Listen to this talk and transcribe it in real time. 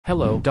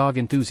Hello, dog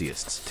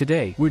enthusiasts.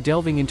 Today, we're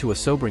delving into a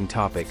sobering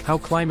topic: how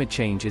climate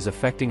change is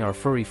affecting our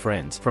furry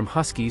friends, from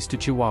Huskies to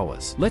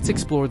Chihuahuas. Let's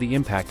explore the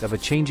impact of a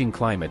changing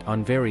climate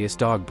on various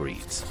dog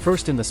breeds.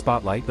 First in the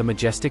spotlight, the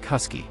majestic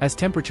Husky. As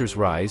temperatures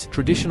rise,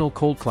 traditional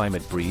cold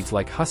climate breeds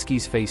like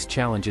Huskies face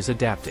challenges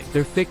adapting.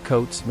 Their thick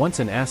coats, once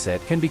an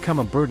asset, can become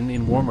a burden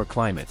in warmer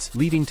climates,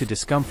 leading to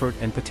discomfort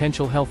and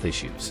potential health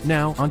issues.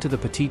 Now, onto the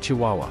petite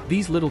Chihuahua.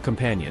 These little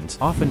companions,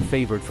 often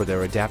favored for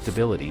their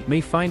adaptability, may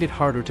find it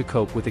harder to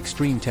cope with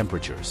extreme temperatures.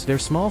 Their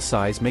small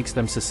size makes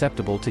them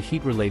susceptible to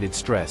heat-related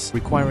stress,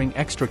 requiring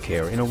extra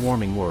care in a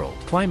warming world.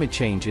 Climate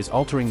change is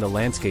altering the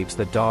landscapes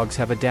that dogs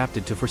have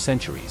adapted to for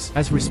centuries.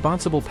 As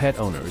responsible pet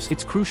owners,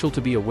 it's crucial to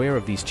be aware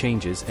of these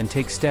changes and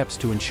take steps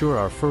to ensure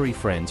our furry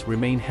friends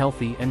remain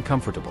healthy and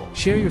comfortable.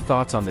 Share your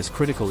thoughts on this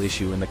critical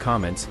issue in the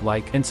comments,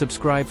 like and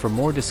subscribe for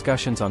more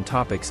discussions on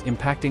topics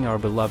impacting our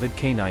beloved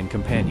canine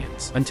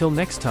companions. Until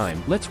next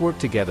time, let's work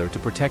together to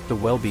protect the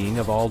well-being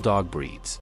of all dog breeds.